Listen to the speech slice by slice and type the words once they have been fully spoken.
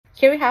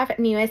Here we have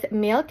newest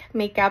Milk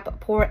Makeup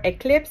Pore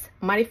Eclipse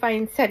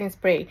Mattifying Setting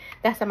Spray.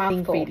 That's a mouthful.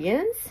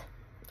 Ingredients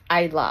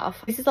I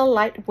love. This is a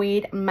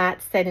lightweight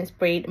matte setting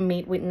spray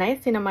made with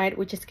niacinamide,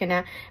 which is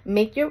gonna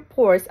make your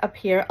pores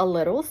appear a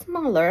little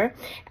smaller.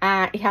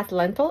 It has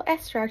lentil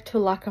extract to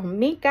lock on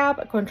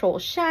makeup, control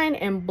shine,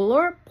 and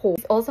blur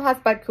pores. It also has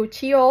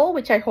Bakuchiol,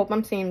 which I hope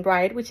I'm saying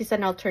right, which is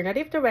an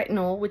alternative to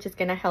retinol, which is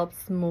gonna help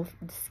smooth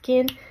the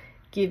skin.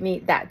 Give me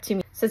that to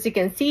me. So as you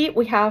can see,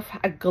 we have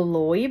a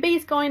glowy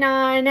base going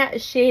on.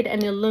 Shade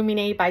and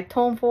Illuminate by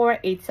Tom Ford.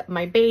 It's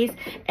my base.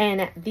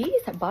 And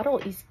this bottle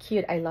is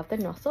cute. I love the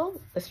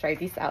nozzle. Let's try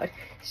this out.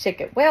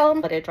 Shake it well.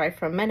 Let it dry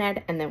for a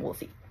minute and then we'll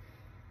see.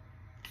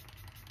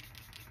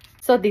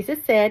 So this is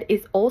it.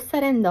 It's all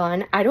said and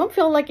done. I don't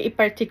feel like it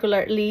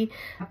particularly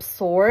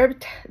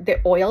absorbed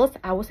the oils.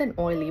 I wasn't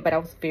oily, but I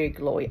was very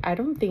glowy. I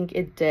don't think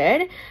it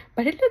did,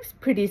 but it looks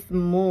pretty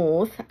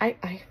smooth. I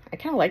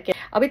kind of like it.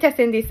 I'll be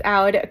testing this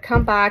out.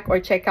 Come back or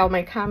check out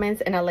my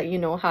comments and I'll let you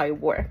know how it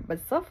worked.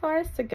 But so far, so good.